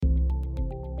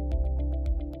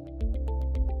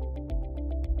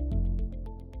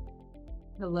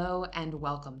Hello and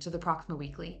welcome to the Proxima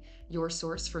Weekly, your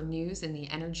source for news in the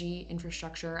energy,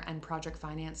 infrastructure, and project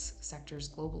finance sectors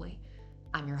globally.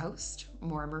 I'm your host,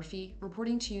 Maura Murphy,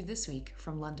 reporting to you this week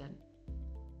from London.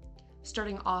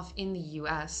 Starting off in the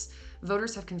U.S.,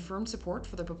 voters have confirmed support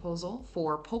for the proposal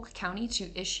for Polk County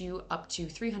to issue up to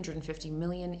 $350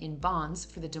 million in bonds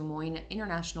for the Des Moines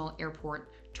International Airport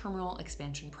Terminal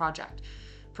Expansion Project.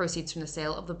 Proceeds from the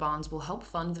sale of the bonds will help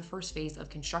fund the first phase of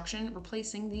construction,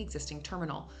 replacing the existing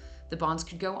terminal. The bonds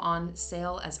could go on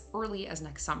sale as early as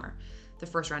next summer. The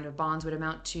first round of bonds would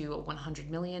amount to $100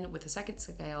 million, with a second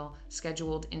sale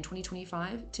scheduled in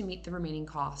 2025 to meet the remaining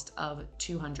cost of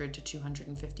 $200 to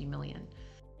 $250 million.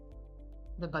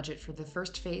 The budget for the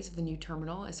first phase of the new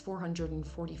terminal is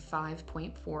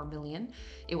 $445.4 million.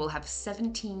 It will have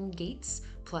 17 gates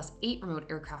plus 8 remote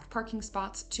aircraft parking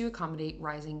spots to accommodate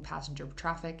rising passenger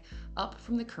traffic, up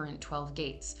from the current 12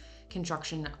 gates.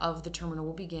 Construction of the terminal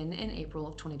will begin in April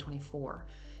of 2024.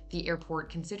 The airport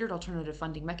considered alternative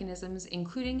funding mechanisms,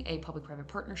 including a public-private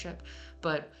partnership,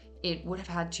 but it would have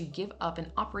had to give up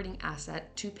an operating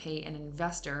asset to pay an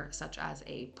investor, such as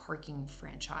a parking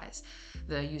franchise.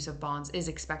 The use of bonds is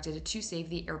expected to save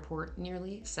the airport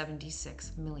nearly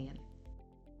 $76 million.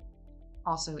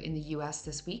 Also in the U.S.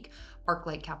 this week,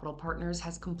 ArcLight Capital Partners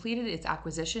has completed its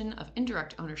acquisition of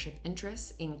indirect ownership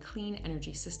interests in Clean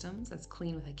Energy Systems, that's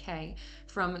clean with a K,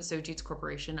 from Sojitz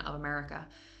Corporation of America.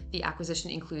 The acquisition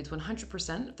includes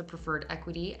 100% of the preferred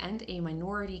equity and a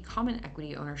minority common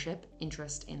equity ownership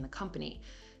interest in the company.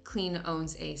 Clean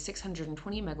owns a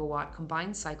 620 megawatt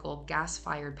combined cycle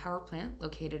gas-fired power plant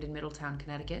located in Middletown,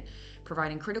 Connecticut,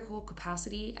 providing critical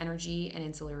capacity, energy, and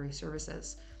ancillary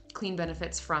services. Clean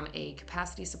benefits from a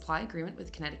capacity supply agreement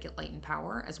with Connecticut Light and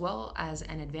Power, as well as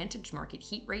an advantage market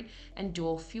heat rate and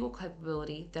dual fuel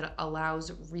capability that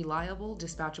allows reliable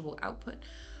dispatchable output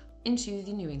into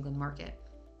the New England market.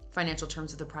 Financial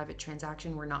terms of the private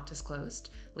transaction were not disclosed.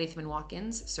 Latham &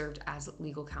 Watkins served as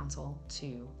legal counsel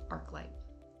to ArcLight.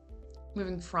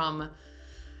 Moving from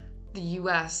the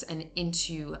U.S. and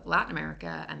into Latin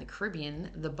America and the Caribbean,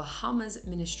 the Bahamas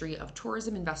Ministry of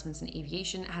Tourism, Investments, and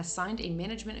Aviation has signed a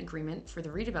management agreement for the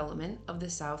redevelopment of the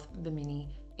South Bimini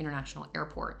International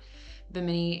Airport.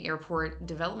 Bimini Airport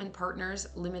Development Partners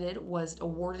Limited was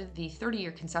awarded the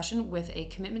 30-year concession with a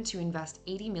commitment to invest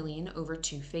 $80 million over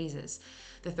 2 phases.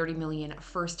 The $30 million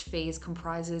first phase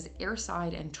comprises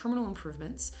airside and terminal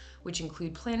improvements, which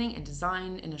include planning and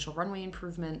design, initial runway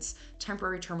improvements,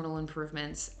 temporary terminal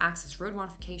improvements, access road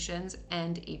modifications,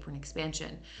 and apron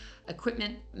expansion.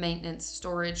 Equipment, maintenance,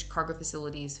 storage, cargo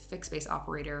facilities, fixed base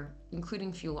operator,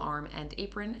 including fuel arm and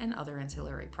apron, and other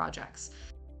ancillary projects.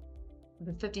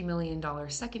 The $50 million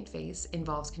second phase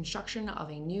involves construction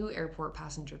of a new airport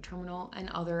passenger terminal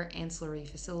and other ancillary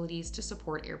facilities to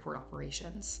support airport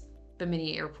operations.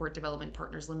 Bimini Airport Development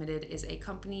Partners Limited is a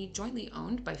company jointly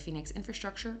owned by Phoenix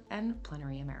Infrastructure and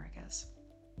Plenary Americas.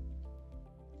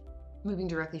 Moving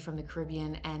directly from the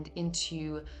Caribbean and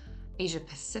into Asia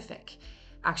Pacific,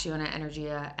 ACCIONA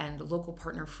Energia and local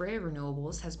partner Freya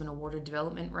Renewables has been awarded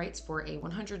development rights for a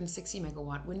 160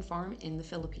 megawatt wind farm in the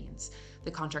Philippines.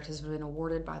 The contract has been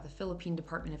awarded by the Philippine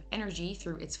Department of Energy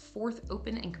through its 4th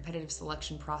open and competitive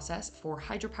selection process for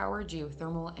hydropower,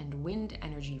 geothermal, and wind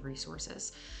energy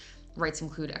resources. Rights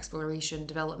include exploration,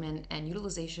 development, and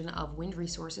utilization of wind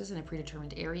resources in a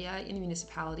predetermined area in the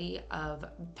municipality of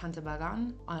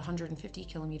Pantabagan, 150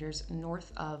 kilometers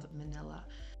north of Manila.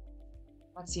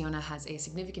 ACCIONA has a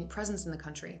significant presence in the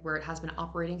country, where it has been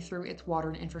operating through its Water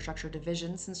and Infrastructure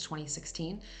Division since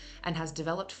 2016 and has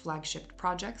developed flagship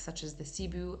projects such as the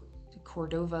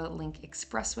Cebu-Cordova Link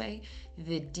Expressway,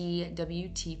 the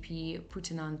DWTP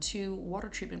Putanan 2 water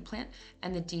treatment plant,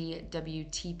 and the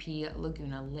DWTP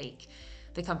Laguna Lake.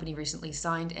 The company recently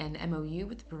signed an MOU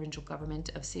with the provincial government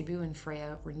of Cebu and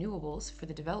Freya Renewables for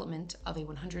the development of a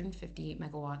 150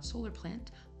 megawatt solar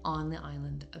plant on the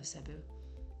island of Cebu.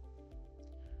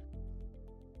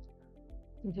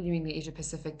 Continuing the Asia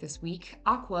Pacific this week,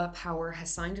 ACWA Power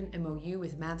has signed an MOU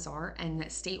with Masdar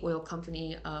and State Oil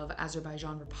Company of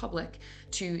Azerbaijan Republic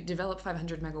to develop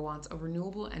 500 megawatts of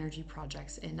renewable energy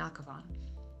projects in Nakhchivan.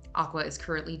 ACWA is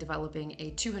currently developing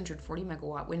a 240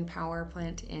 megawatt wind power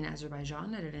plant in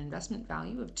Azerbaijan at an investment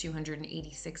value of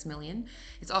 $286 million.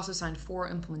 It's also signed 4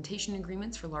 implementation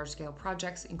agreements for large-scale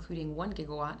projects, including 1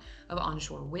 gigawatt of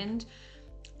onshore wind,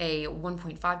 a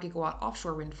 1.5 gigawatt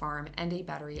offshore wind farm, and a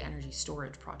battery energy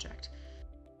storage project.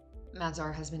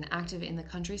 Masdar has been active in the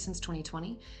country since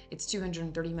 2020. Its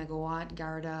 230 megawatt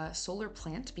Garda solar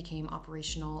plant became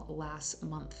operational last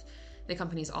month. The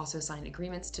companies also signed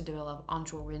agreements to develop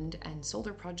onshore wind and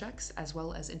solar projects, as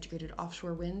well as integrated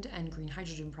offshore wind and green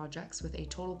hydrogen projects with a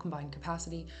total combined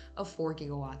capacity of 4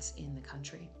 gigawatts in the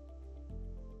country.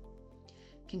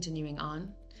 Continuing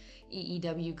on,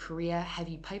 EEW Korea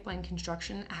Heavy Pipeline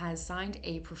Construction has signed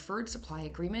a preferred supply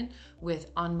agreement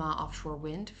with Anma Offshore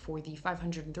Wind for the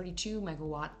 532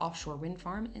 megawatt offshore wind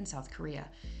farm in South Korea.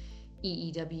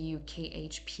 EEW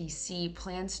KHPC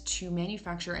plans to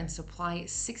manufacture and supply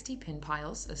 60 pin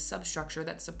piles, a substructure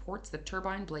that supports the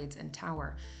turbine blades and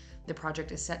tower. The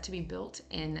project is set to be built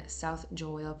in South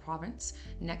Jeolla Province,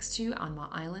 next to Anma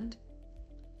Island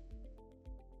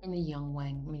in the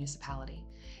Yeongwang municipality.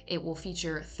 It will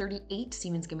feature 38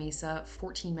 Siemens Gamesa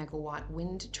 14 megawatt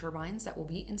wind turbines that will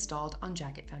be installed on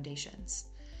jacket foundations.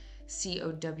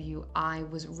 COWI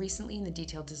was recently in the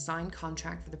detailed design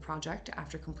contract for the project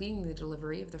after completing the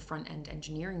delivery of the front-end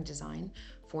engineering design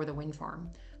for the wind farm.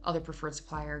 Other preferred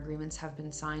supplier agreements have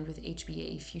been signed with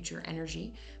HBA Future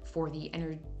Energy for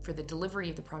the delivery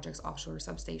of the project's offshore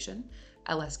substation,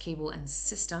 LS Cable and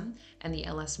System, and the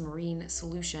LS Marine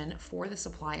Solution for the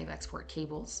supply of export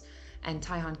cables, and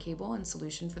Taihan Cable and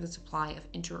Solution for the supply of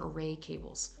inter-array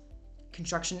cables.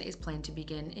 Construction is planned to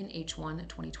begin in H1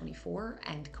 2024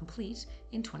 and complete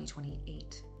in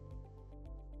 2028.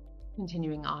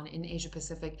 Continuing on in Asia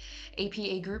Pacific,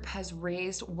 APA Group has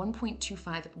raised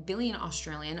 1.25 billion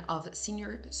Australian of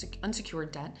senior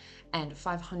unsecured debt and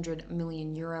 500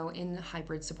 million euro in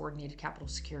hybrid subordinated capital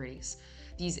securities.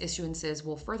 These issuances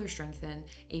will further strengthen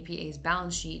APA's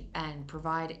balance sheet and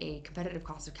provide a competitive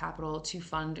cost of capital to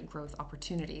fund growth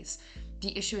opportunities.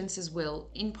 The issuances will,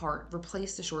 in part,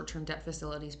 replace the short-term debt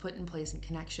facilities put in place in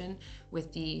connection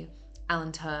with the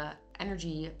Alinta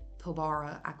Energy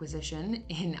Pilbara acquisition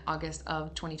in August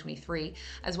of 2023,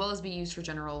 as well as be used for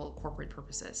general corporate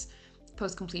purposes.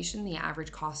 Post-completion, the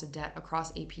average cost of debt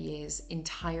across APA's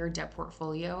entire debt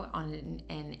portfolio on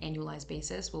an annualized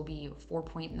basis will be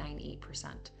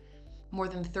 4.98%. More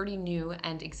than 30 new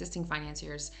and existing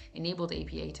financiers enabled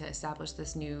APA to establish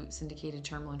this new syndicated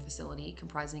term loan facility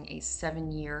comprising a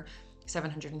 7-year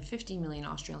 750 million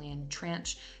Australian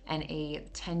tranche and a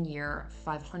 10-year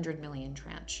 500 million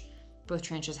tranche. Both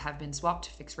tranches have been swapped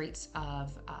to fixed rates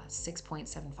of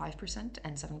 6.75%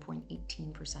 and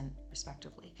 7.18%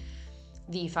 respectively.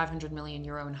 The 500 million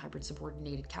euro in hybrid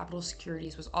subordinated capital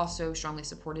securities was also strongly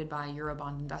supported by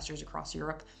Eurobond investors across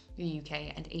Europe, the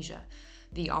UK, and Asia.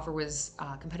 The offer was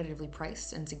competitively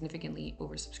priced and significantly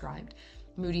oversubscribed.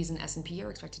 Moody's and S&P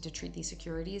are expected to treat these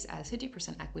securities as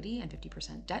 50% equity and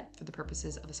 50% debt for the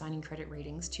purposes of assigning credit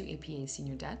ratings to APA's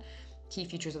senior debt. Key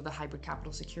features of the hybrid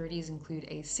capital securities include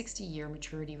a 60-year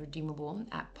maturity redeemable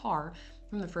at par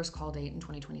from the first call date in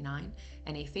 2029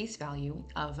 and a face value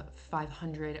of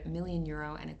 500 million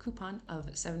euro and a coupon of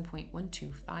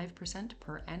 7.125%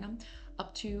 per annum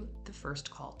up to the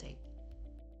first call date.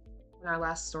 And our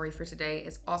last story for today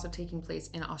is also taking place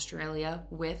in Australia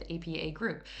with APA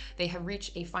Group. They have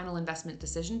reached a final investment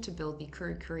decision to build the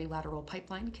Kurri Kurri Lateral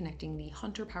Pipeline connecting the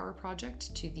Hunter Power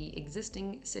Project to the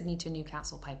existing Sydney to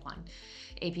Newcastle pipeline.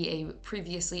 APA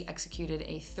previously executed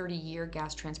a 30-year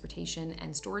gas transportation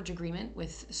and storage agreement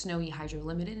with Snowy Hydro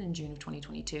Limited in June of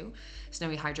 2022.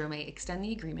 Snowy Hydro may extend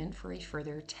the agreement for a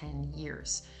further 10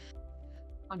 years.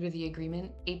 Under the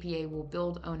agreement, APA will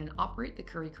build, own, and operate the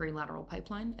Kurri Kurri Lateral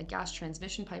Pipeline, a gas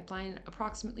transmission pipeline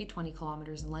approximately 20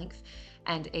 kilometers in length,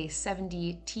 and a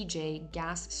 70 TJ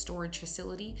gas storage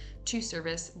facility to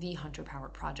service the Hunter Power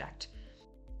Project.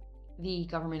 The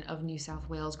government of New South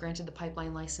Wales granted the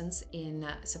pipeline license in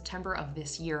September of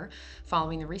this year.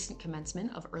 Following the recent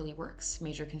commencement of early works,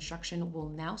 major construction will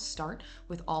now start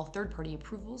with all third-party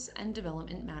approvals and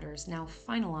development matters now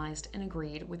finalized and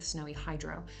agreed with Snowy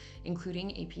Hydro,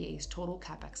 including APA's total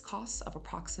capex costs of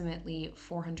approximately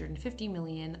 450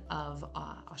 million of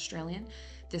Australian.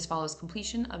 This follows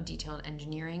completion of detailed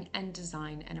engineering and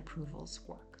design and approvals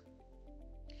work.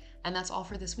 And that's all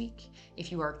for this week.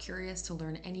 If you are curious to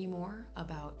learn any more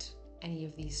about any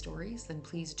of these stories, then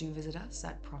please do visit us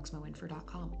at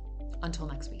proximoinfo.com. Until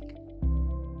next week.